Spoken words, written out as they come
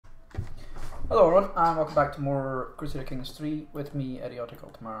Hello everyone, and welcome back to more Crusader Kings 3 with me, Idiotic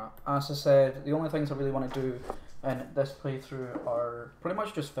Ultimara. As I said, the only things I really want to do in this playthrough are pretty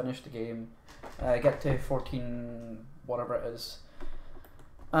much just finish the game, get to 14 whatever it is,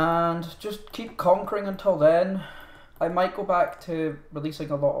 and just keep conquering until then. I might go back to releasing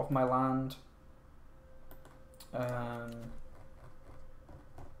a lot of my land,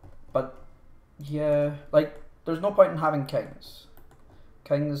 but yeah, like, there's no point in having kings.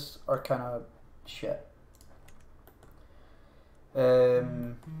 Kings are kind of shit. Yeah.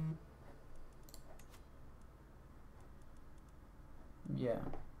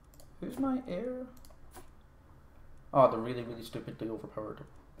 Who's my heir? Oh, the really, really stupidly overpowered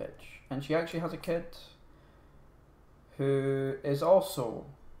bitch. And she actually has a kid who is also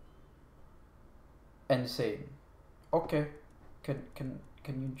insane. Okay. Can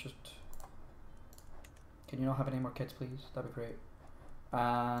you just... Can you not have any more kids, please? That'd be great.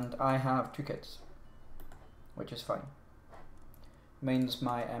 And I have 2 kids, which is fine. Means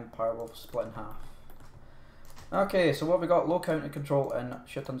my empire will split in half. Okay, so what have we got? Low county control in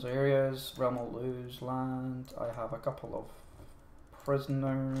shit tons of areas. Realm will lose land. I have a couple of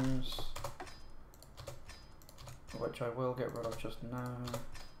prisoners, which I will get rid of just now.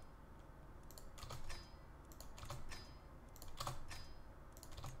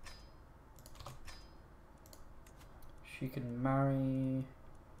 She can marry...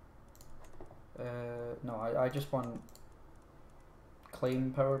 no, I just want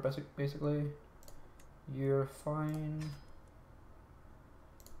claim power, basically. You're fine.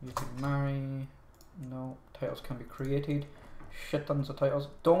 You can marry. No, titles can be created. Shit tons of titles.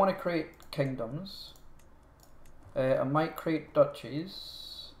 Don't want to create kingdoms. I might create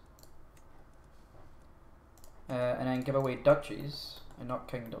duchies. And then give away duchies and not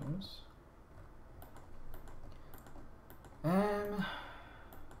kingdoms.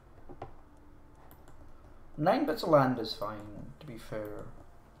 9 bits of land is fine, to be fair.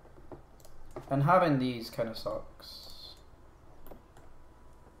 And having these kind of sucks.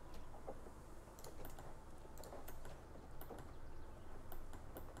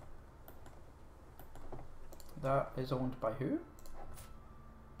 That is owned by who?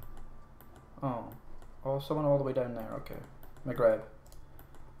 Oh. Oh, someone all the way down there, okay. McGreb.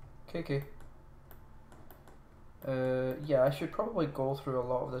 Okay. Yeah, I should probably go through a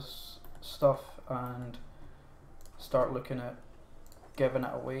lot of this stuff and start looking at giving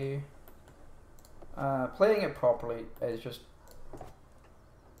it away. Playing it properly is just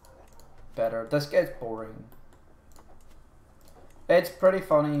better. This gets boring. It's pretty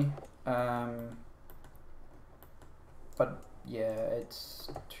funny, but yeah, it's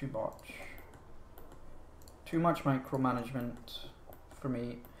too much. Too much micromanagement for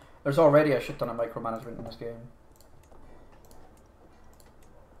me. There's already a shit ton of micromanagement in this game.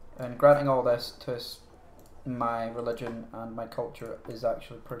 And granting all this to my religion and my culture is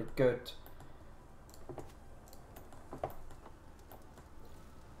actually pretty good.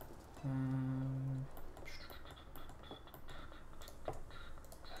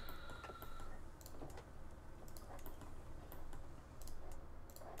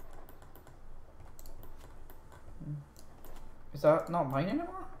 Is that not mine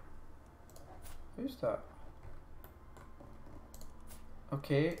anymore? Who's that?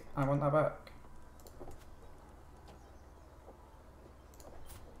 Okay, I want that back.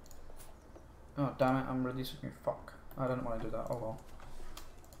 Oh damn it, I'm releasing you, fuck. I didn't want to do that, oh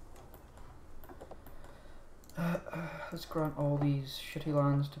well. Let's grant all these shitty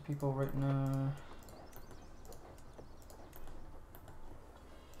lands to people right now.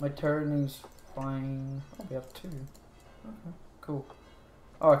 My turn is fine. Oh, we have 2. Okay, cool.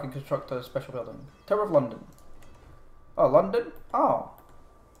 Oh, I can construct a special building. Tower of London. Oh, London? Oh.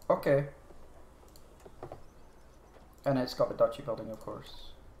 Okay. And it's got the duchy building, of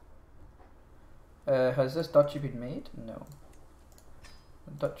course. Has this duchy been made? No.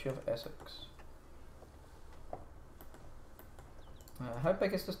 The Duchy of Essex. How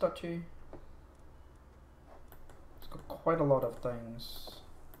big is this duchy? It's got quite a lot of things.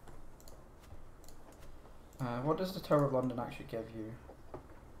 What does the Tower of London actually give you?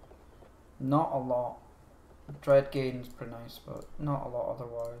 Not a lot. Dread gain's pretty nice, but not a lot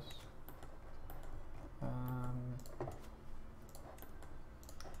otherwise.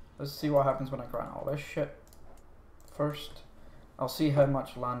 Let's see what happens when I grant all this shit first. I'll see how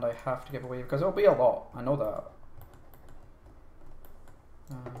much land I have to give away, because it'll be a lot, I know that.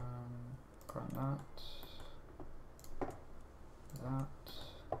 Grant that. That.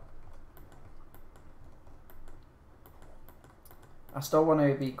 I still want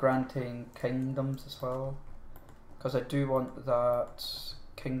to be granting kingdoms as well, because I do want that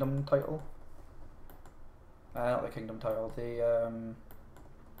kingdom title. Not the kingdom title, the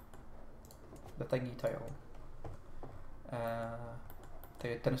thingy title.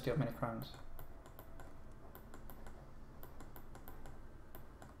 The Dynasty of Many Crowns.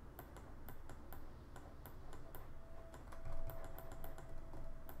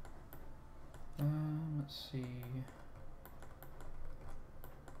 Let's see.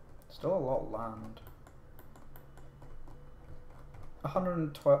 Still a lot of land.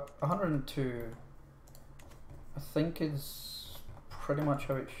 112, 102. I think is pretty much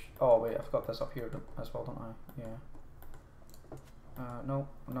how it. Oh wait, I've got this up here as well, don't I? Yeah. No,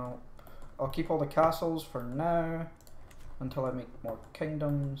 no. I'll keep all the castles for now until I make more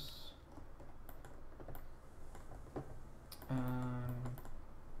kingdoms.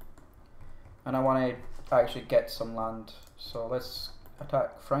 And I want to actually get some land, so let's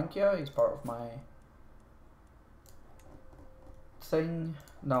attack Francia. He's part of my thing.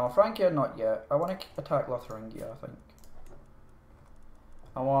 No, Francia not yet. I want to attack Lotharingia, I think.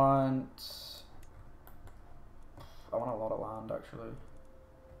 I want a lot of land actually.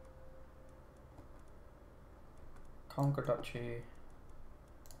 Conquer Duchy.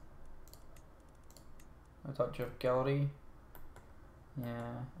 A Duchy of Gallery.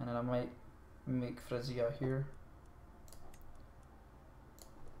 Yeah, and then I might make Frisia here.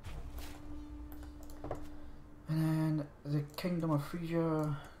 And then the Kingdom of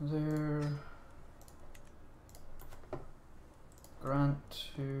Frisia there. Grant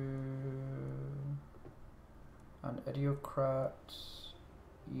to an idiocrat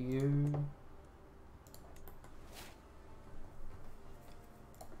you.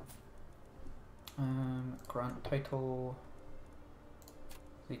 Grant title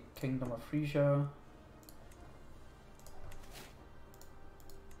the Kingdom of Frisia.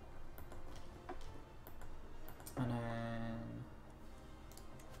 And then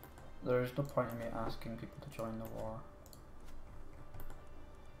there's no point in me asking people to join the war.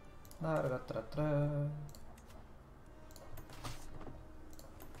 Da, da, da, da, da.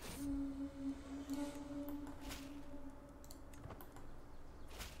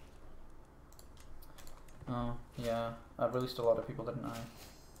 Oh, yeah, I released a lot of people, didn't I?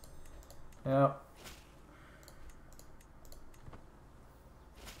 Yeah.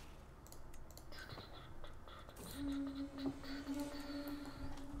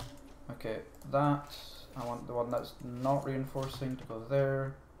 Okay, that, I want the one that's not reinforcing to go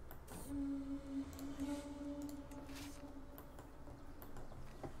there.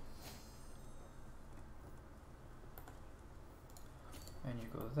 And you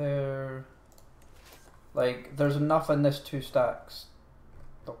go there. Like, there's enough in this 2 stacks.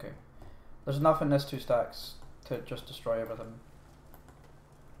 Okay. There's enough in this 2 stacks to just destroy everything.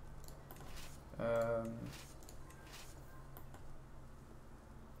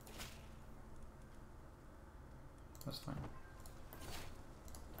 That's fine.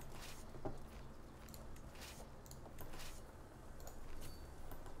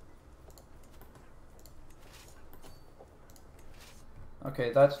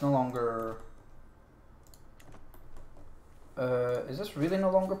 Okay, that's no longer... is this really no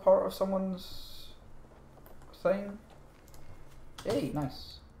longer part of someone's thing? Hey,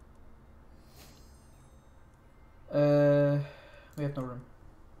 nice. We have no room.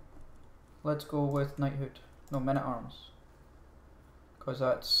 Let's go with knighthood. No, men at arms. Because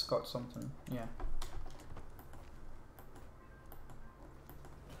that's got something, yeah.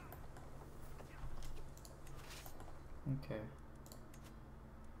 Okay.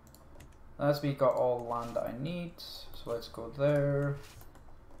 As we got all the land that I need, so let's go there.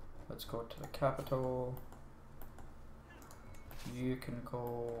 Let's go to the capital. You can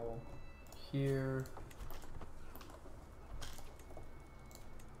go here.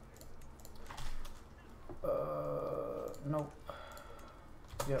 Nope.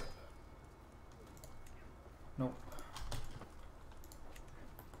 Yep. Nope.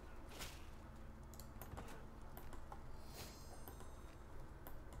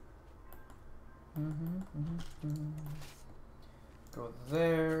 Go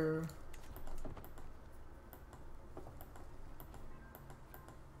there.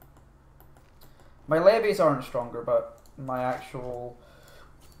 My levies aren't stronger, but my actual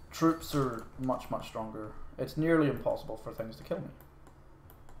troops are much stronger. It's nearly impossible for things to kill me.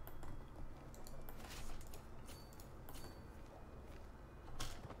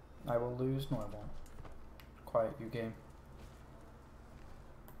 I will lose? No, I won't. Quiet, you game.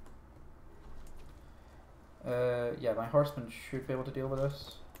 Yeah, my horsemen should be able to deal with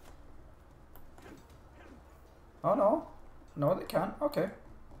this. Oh no. No, they can't. Okay.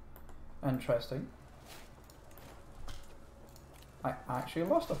 Interesting. I actually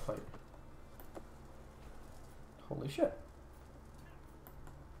lost a fight. Holy shit.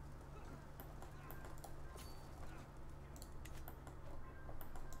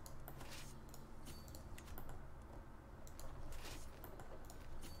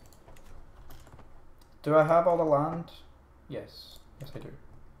 Do I have all the land? Yes. Yes, I do.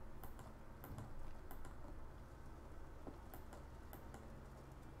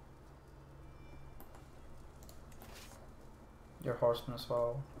 Your horseman as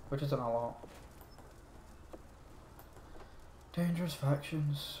well, which isn't a lot. Dangerous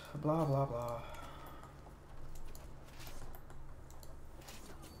factions, blah blah blah.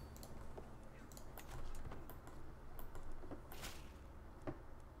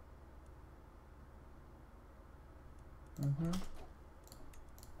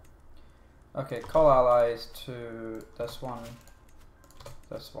 Okay, call allies to this one,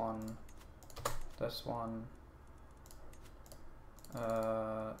 this one, this one,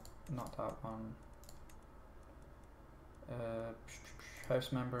 not that one,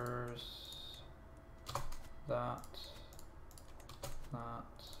 house members, that,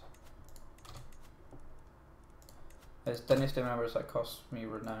 it's dynasty members that cost me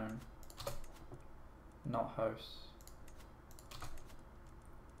renown, not house.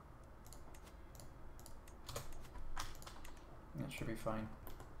 That should be fine.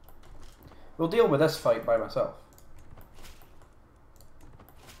 We'll deal with this fight by myself.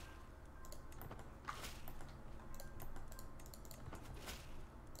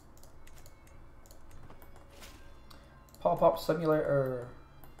 Pop-up simulator.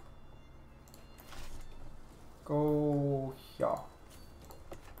 Go here.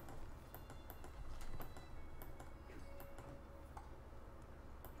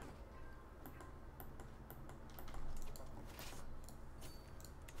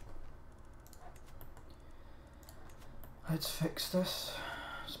 Let's fix this,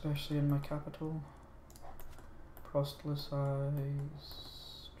 especially in my capital. Proselytize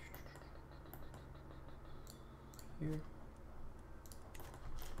here.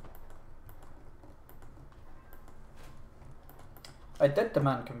 I did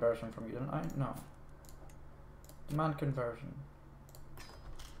demand conversion from you, didn't I? No. Demand conversion.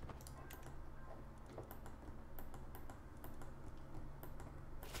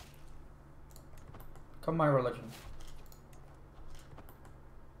 Become my religion.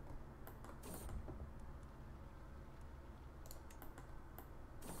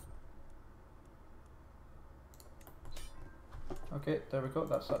 Okay, there we go,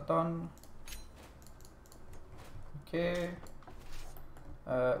 that's that done. Okay.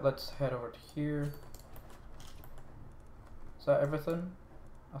 Let's head over to here. Is that everything?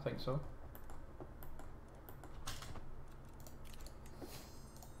 I think so.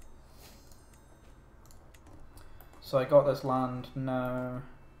 So I got this land now.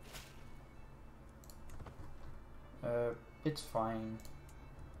 It's fine.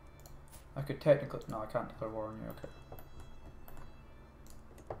 I could technically, no, I can't declare war on you, okay.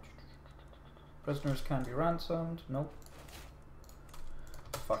 Prisoners can be ransomed, nope.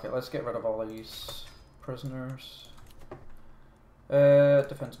 Fuck it, let's get rid of all these prisoners.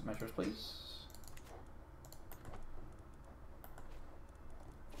 Defensive measures, please.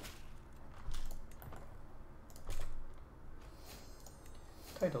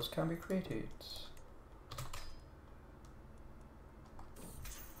 Titles can be created.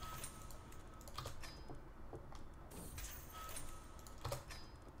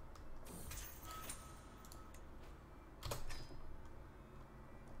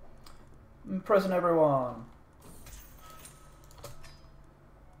 Imprison everyone.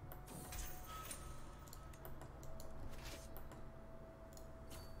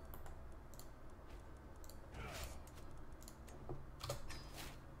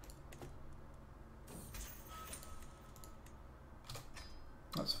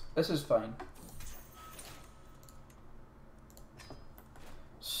 This is fine.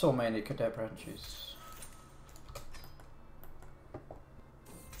 So many cadet branches.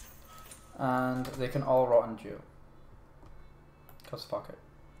 And they can all rot in jail. Cause fuck it.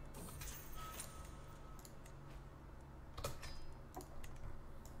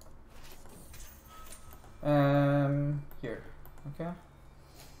 Here, okay.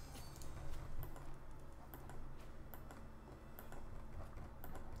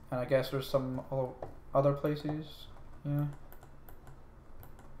 And I guess there's some other places, yeah.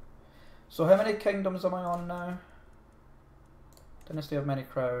 So how many kingdoms am I on now? Dynasty of Many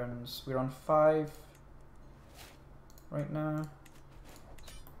Crowns. We're on 5 right now.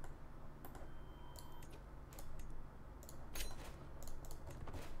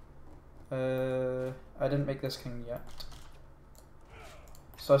 I didn't make this king yet.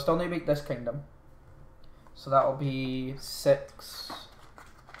 So I still need to make this kingdom. So that'll be 6.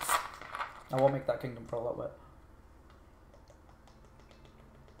 I won't make that kingdom for a little bit.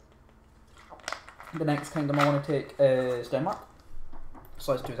 The next kingdom I want to take is Denmark.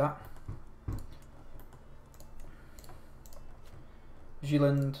 So let's do that.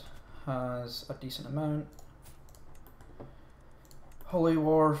 Zealand has a decent amount. Holy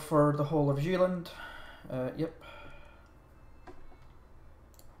War for the whole of Zealand. Yep.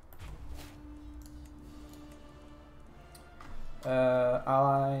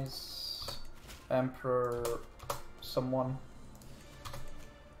 Allies. Emperor someone.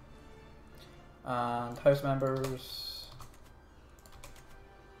 And house members.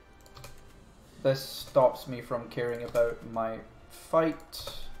 This stops me from caring about my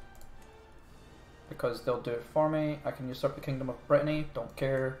fight because they'll do it for me. I can usurp the Kingdom of Brittany, don't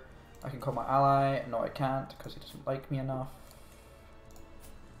care. I can call my ally, no I can't because he doesn't like me enough.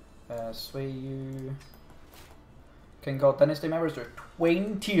 Sway you. King called Dynasty members, there are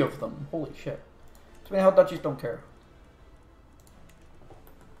 20 of them, holy shit. Too many hot duchies, don't care.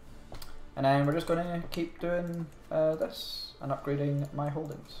 And then we're just going to keep doing this and upgrading my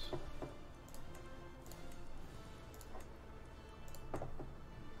holdings.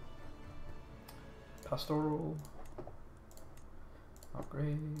 Pastoral.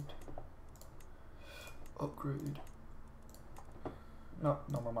 Upgrade. Upgrade. No,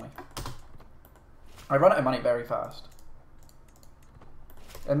 no more money. I run out of money very fast.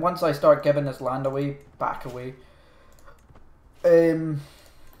 And once I start giving this land away, back away,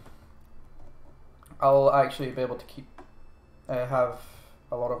 I'll actually be able to keep, have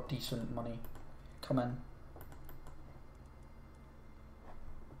a lot of decent money come in.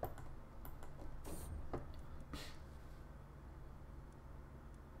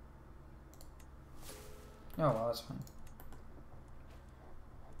 Oh well, that's fine.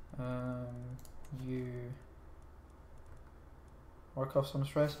 You work off some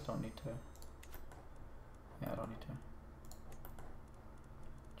stress? I don't need to. Yeah, I don't need to.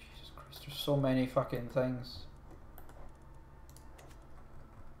 Jesus Christ, there's so many fucking things.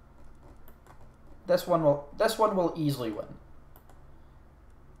 This one will easily win.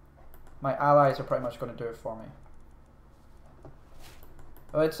 My allies are pretty much going to do it for me.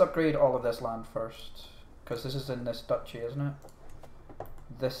 Let's upgrade all of this land first, because this is in this duchy, isn't it?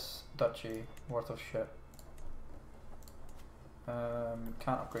 This duchy worth of shit.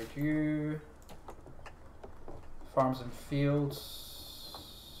 Can't upgrade you. Farms and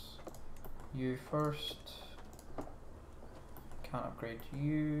fields. You first. Can't upgrade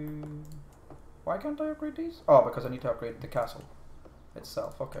you. Why can't I upgrade these? Oh, because I need to upgrade the castle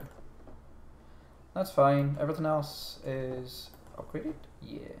itself. Okay. That's fine. Everything else is upgraded?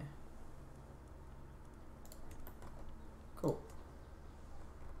 Yeah. Cool.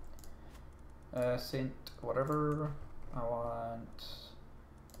 Saint whatever. I want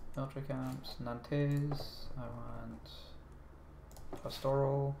military camps, Nantes. I want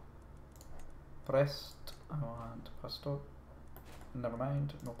pastoral. Brest. I want pastoral. Never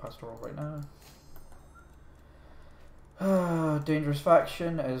mind, no pastoral right now. Dangerous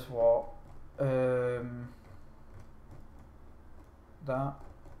faction is what? That.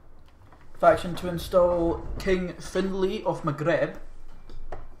 Faction to install King Finlay of Maghreb.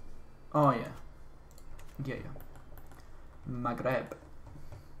 Oh yeah. Yeah. Maghreb.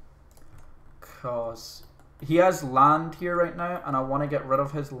 Cause he has land here right now and I want to get rid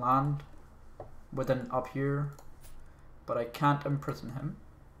of his land within up here. But I can't imprison him.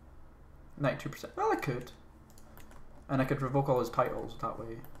 92%. Well, I could. And I could revoke all his titles that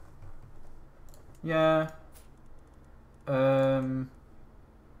way. Yeah.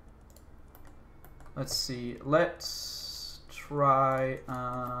 Let's see. Let's try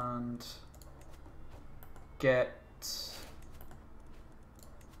and get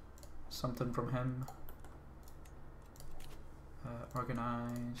something from him.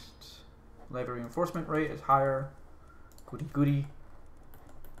 Organized. Levy reinforcement rate is higher. Goody goody.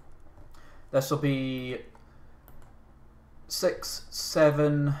 This will be 6,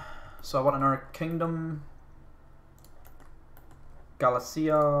 7. So I want another kingdom.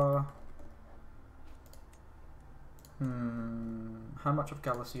 Galicia. How much of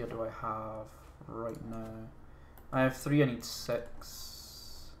Galicia do I have right now? I have 3, I need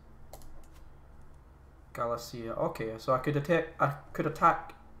 6. Galicia. Okay, so I could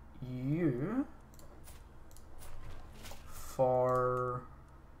attack you for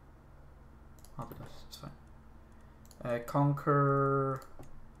I'll do this, it's fine. Conquer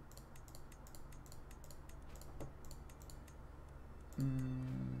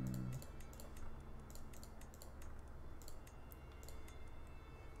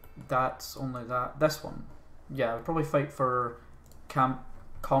that's only that. This one. Yeah, I'll probably fight for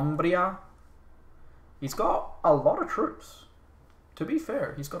Cumbria. He's got a lot of troops. To be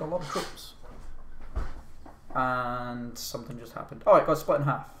fair, he's got a lot of troops. And something just happened. Oh, it got split in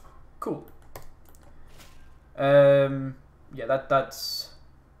half. Cool. Yeah, that's...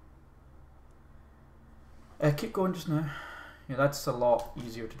 keep going just now. Yeah, that's a lot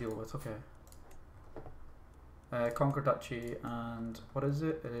easier to deal with. Okay. Conquer Duchy and what is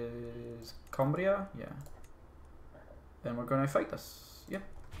it? It is Cumbria? Yeah. And we're going to fight this. Yeah.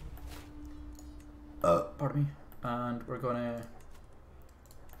 Pardon me. And we're going to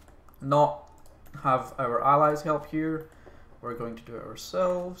not have our allies help here. We're going to do it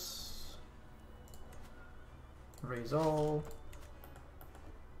ourselves. Raise all.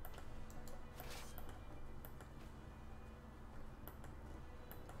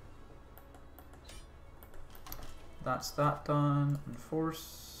 That's that done.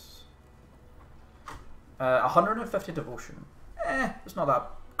 Enforce. 150 devotion. It's not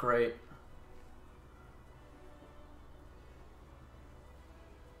that great.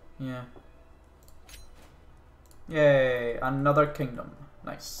 Yeah. Yay, another kingdom.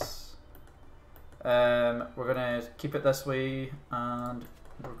 Nice. We're gonna keep it this way, and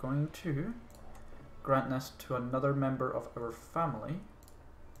we're going to grant this to another member of our family.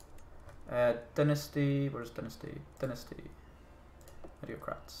 Dynasty, where's Dynasty? Dynasty.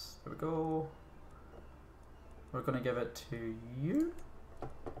 Idiocrats. There we go. We're gonna give it to you.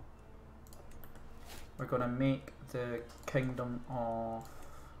 We're gonna make the kingdom of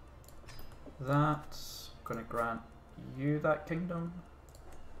that. We're gonna grant you that kingdom.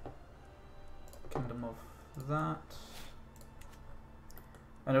 Kingdom of that.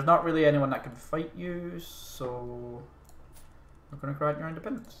 And there's not really anyone that can fight you, so we're gonna grant your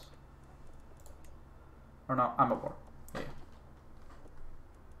independence. Or no, I'm at war. Yeah.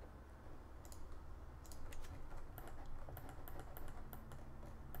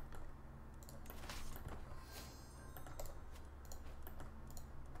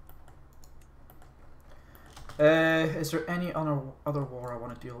 Is there any other war I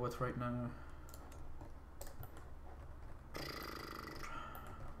want to deal with right now?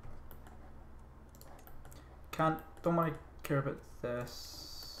 Don't want to care about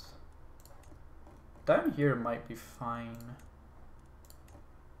this. Down here might be fine.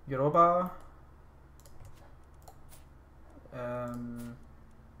 Yoruba. We're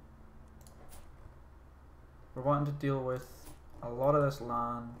wanting to deal with a lot of this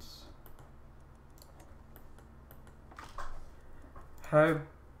land. How?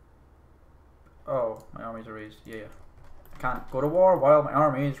 Oh, my armies are raised. Yeah. I can't go to war while my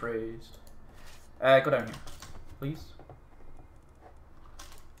army is raised. Go down here, please.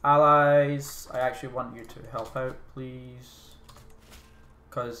 Allies, I actually want you to help out, please.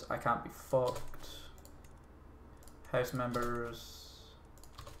 Because I can't be fucked. House members.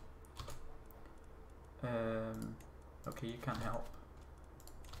 Okay, you can't help.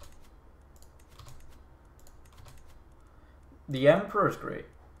 The Emperor is great.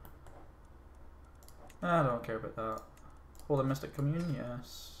 I don't care about that. Holy Mystic Commune,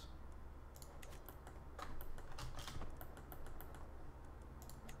 yes.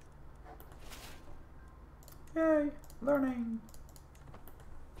 Yay, learning.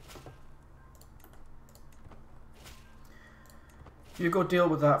 You go deal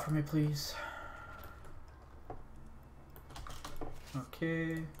with that for me, please.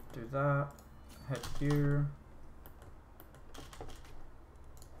 Okay, do that. Head here.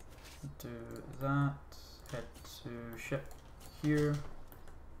 Do that. Head to ship here.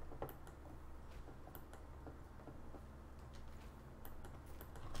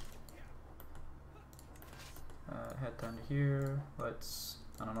 Head down to here. Let's,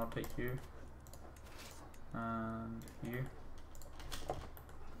 I don't know, take you. And you.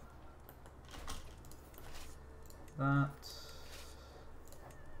 That.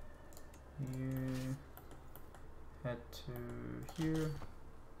 You. Head to here.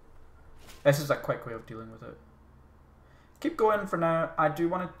 This is a quick way of dealing with it. Keep going for now. I do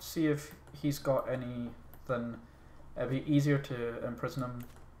want to see if he's got anything. It'd be easier to imprison him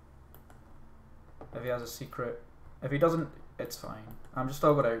if he has a secret. If he doesn't, it's fine. I'm just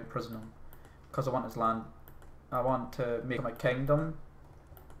still going to imprison him because I want his land. I want to make him a kingdom.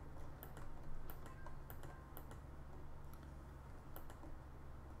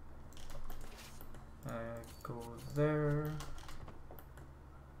 Go there.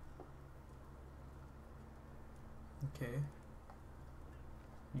 Okay.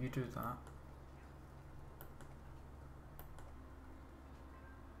 You do that.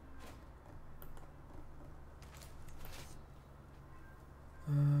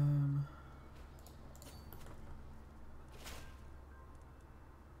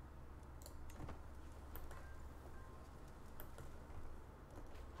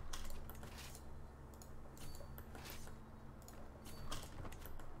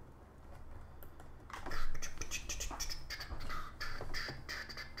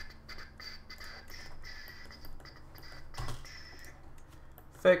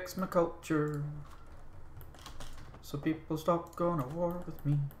 Fix my culture. So people stop going to war with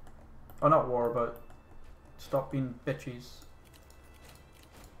me. Oh, not war, but stop being bitches.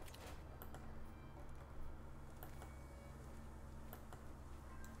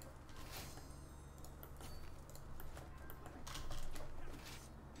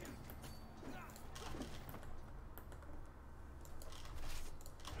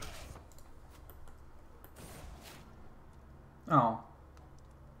 Oh.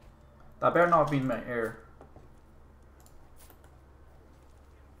 That better not have been my ear.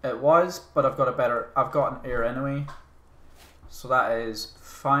 It was, but I've got an ear anyway. So that is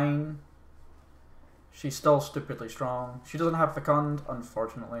fine. She's still stupidly strong. She doesn't have fecund,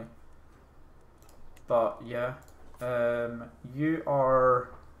 unfortunately. But yeah. You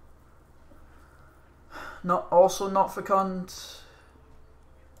are not fecund.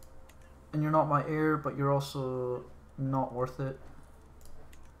 And you're not my heir, but you're also not worth it.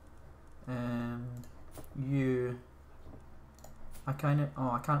 I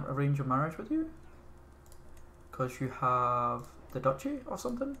can't arrange a marriage with you? Because you have the duchy or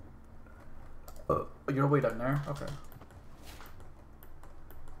something? You're way down there, okay.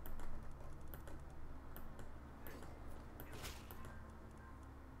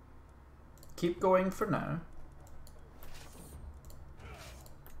 Keep going for now.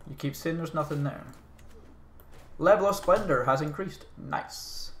 You keep saying there's nothing there. Level of Splendor has increased.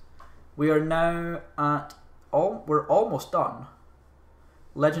 Nice. We are now at... we're almost done.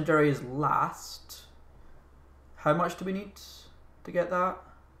 Legendary is last. How much do we need to get that?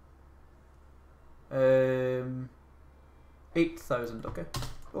 8,000, okay.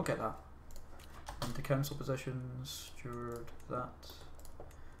 We'll get that. Into council positions, steward, that.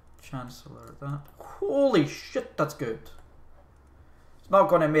 Chancellor, that. Holy shit, that's good. It's not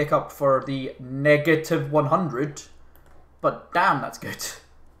going to make up for the negative 100, but damn, that's good.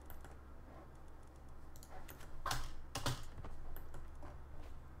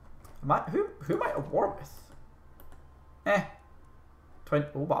 Who am I at war with? 20.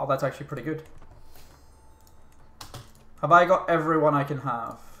 Oh wow, that's actually pretty good. Have I got everyone I can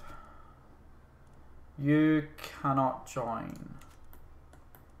have? You cannot join.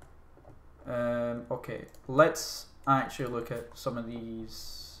 Okay, let's actually look at some of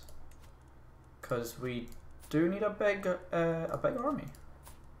these, because we do need a big army.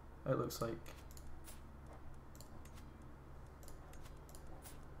 It looks like.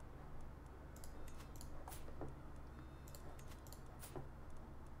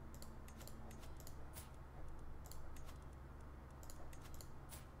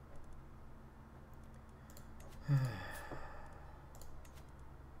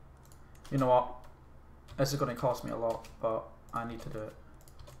 You know what? This is going to cost me a lot, but I need to do it.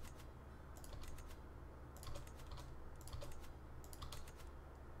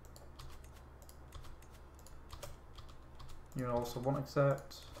 You also won't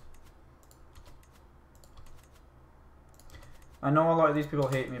accept. I know a lot of these people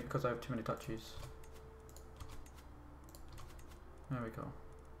hate me because I have too many touches. There we go.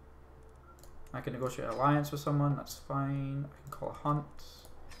 I can negotiate an alliance with someone, that's fine. I can call a hunt,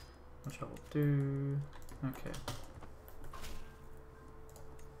 which I will do. Okay.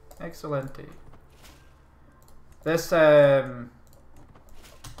 Excellente. This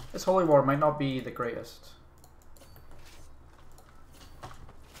this holy war might not be the greatest.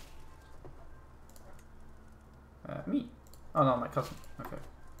 Me. Oh no, my cousin. Okay.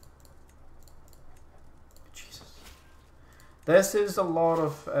 Jesus. This is a lot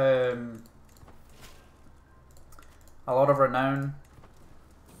of renown,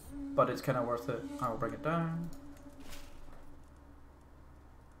 but it's kind of worth it. I will bring it down.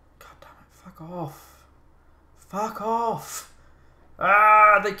 God damn it! Fuck off! Fuck off!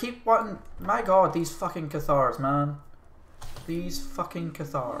 Ah, they keep wanting. My God, these fucking Cathars, man. These fucking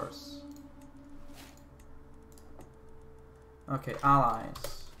Cathars. Okay,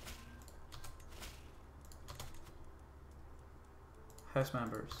 allies. House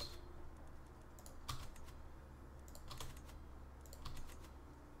members.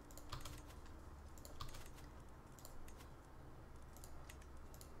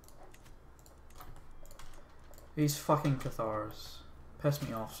 These fucking Cathars piss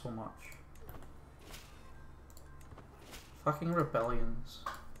me off so much. Fucking rebellions.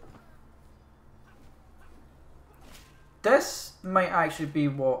 This might actually be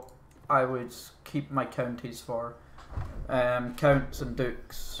what I would keep my counties for. Counts and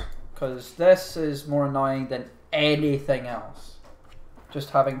dukes. Because this is more annoying than anything else.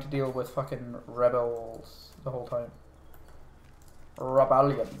 Just having to deal with fucking rebels the whole time.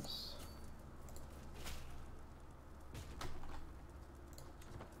 Rebellions.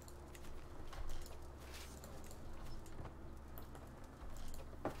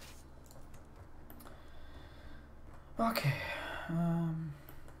 Okay.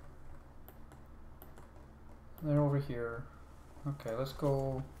 They're over here. Okay, let's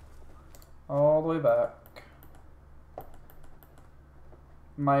go all the way back.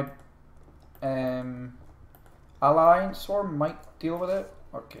 My alliance swarm might deal with it.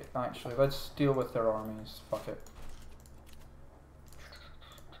 Okay, actually, let's deal with their armies. Fuck it.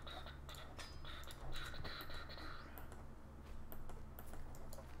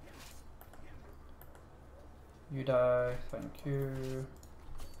 You die, thank you.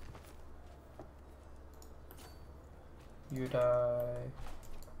 You die.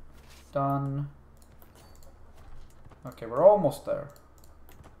 Done. Okay, we're almost there.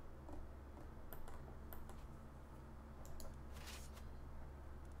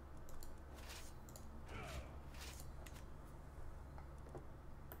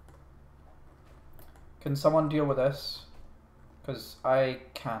 Can someone deal with this? Because I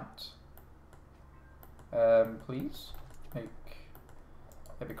can't. Please? Like,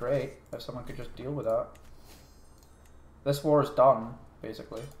 it'd be great if someone could just deal with that. This war is done,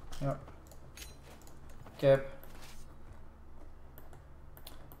 basically. Yep. Gib.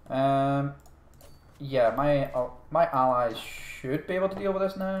 Yeah, my allies should be able to deal with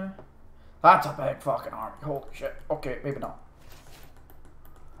this now. That's a big fucking army. Holy shit. Okay, maybe not.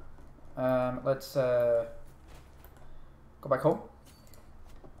 Let's go back home.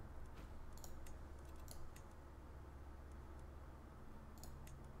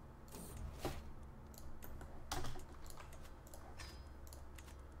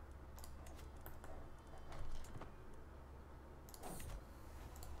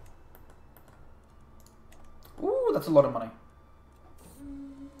 Ooh, that's a lot of money.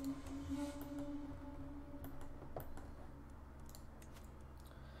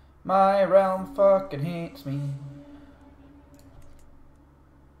 My realm fucking hates me.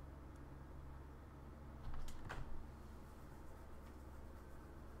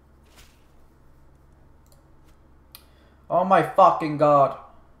 Oh my fucking god.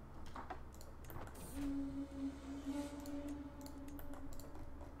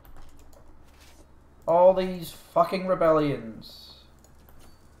 All these fucking rebellions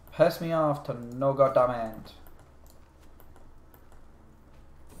piss me off to no goddamn end.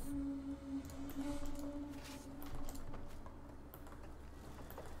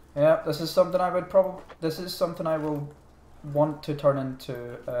 Yeah, this is something I would probably. This is something I will want to turn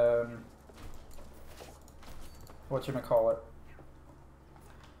into. Whatchamacallit.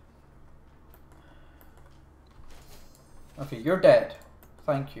 Okay, you're dead.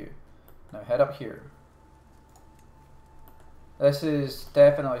 Thank you. Now head up here. This is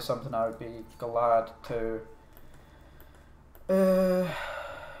definitely something I would be glad to.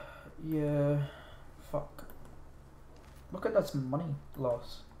 Yeah. Fuck. Look at this money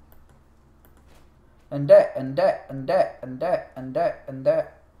loss. And debt, and debt, and debt, and debt, and debt, and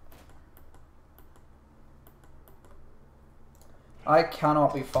debt. I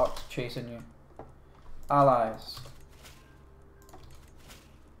cannot be fucked chasing you. Allies.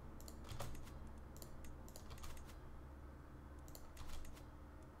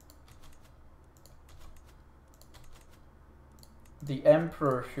 The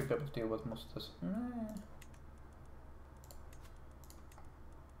Emperor should be able to deal with most of this.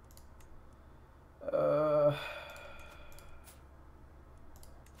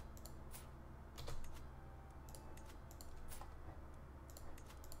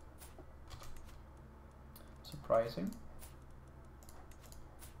 Surprising.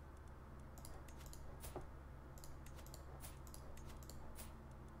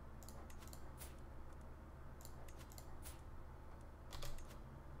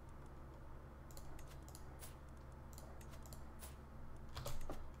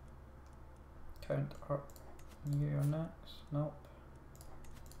 Count up. You're next. Nope.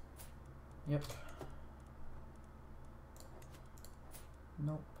 Yep.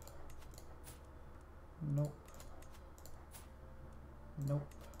 Nope. Nope. Nope.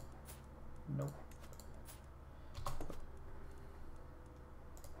 Nope.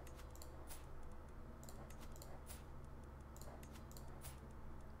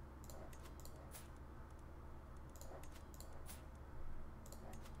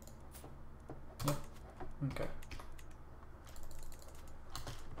 Yep. Okay.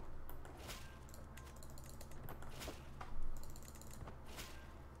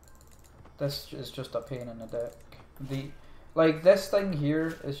 This is just a pain in the deck. Like this thing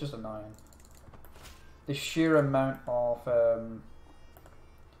here is just annoying. The sheer amount of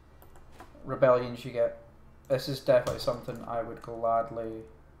rebellions you get. This is definitely something I would gladly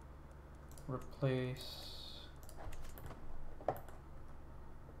replace.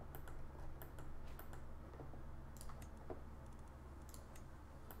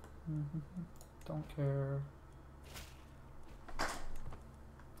 Don't care.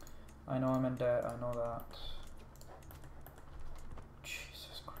 I know I'm in debt, I know that.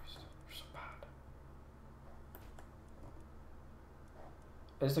 Jesus Christ, you're so bad.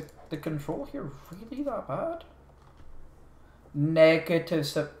 Is the control here really that bad? Negative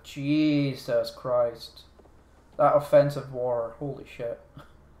sub. Jesus Christ. That offensive war, holy shit.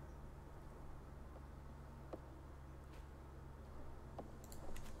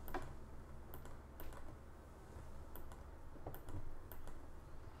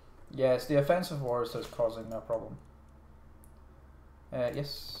 Yes, the offensive wars is causing that problem.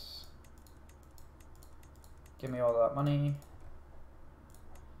 Yes. Give me all that money.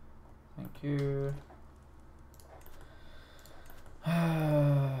 Thank you.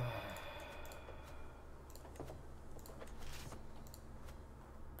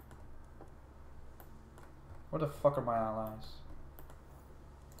 Where the fuck are my allies?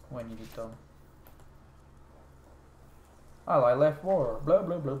 When you need them. Ally left war. Blah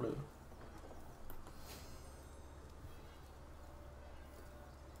blah blah blah.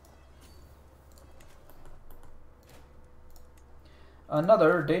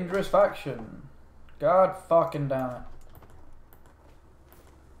 Another dangerous faction. God fucking damn it.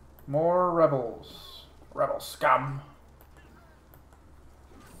 More rebels. Rebel scum.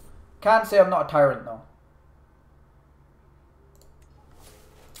 Can't say I'm not a tyrant though.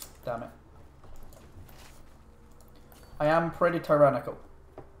 Damn it. I am pretty tyrannical.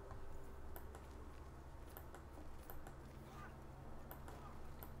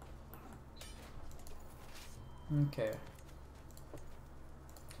 Okay.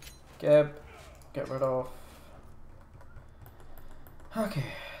 Get rid of. Okay,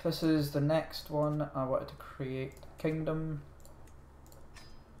 this is the next one. I wanted to create kingdom.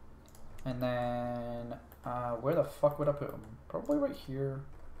 And then, where the fuck would I put them? Probably right here.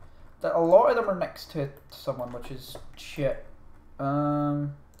 A lot of them are next to someone, which is shit.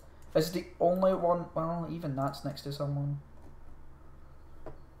 This is the only one, well, even that's next to someone.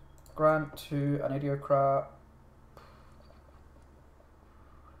 Grant to an idiocrat.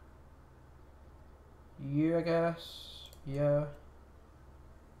 You, I guess. Yeah.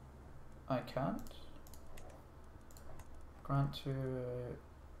 I can't. Grant to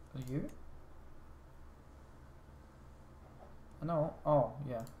you? No. Oh,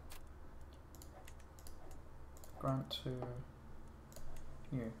 yeah. Grant to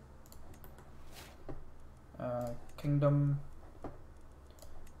you. Kingdom.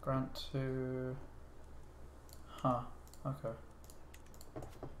 Grant to. Huh. Okay.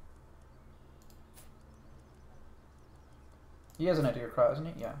 He is an idiocrat,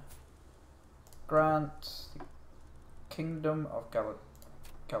 isn't he? Yeah. Grant the Kingdom of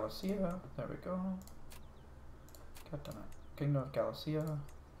Galicia. There we go. God damn it. Kingdom of Galicia.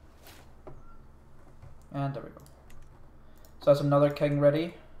 And there we go. So that's another king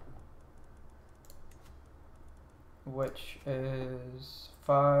ready. Which is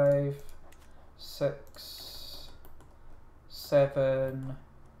 5, 6, 7,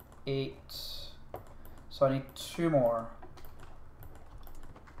 8. So I need 2 more.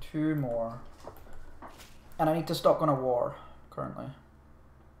 2 more. And I need to stop on a war currently.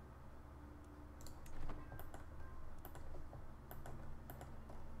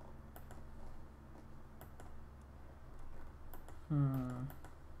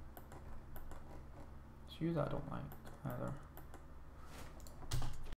 It's you that I don't like either.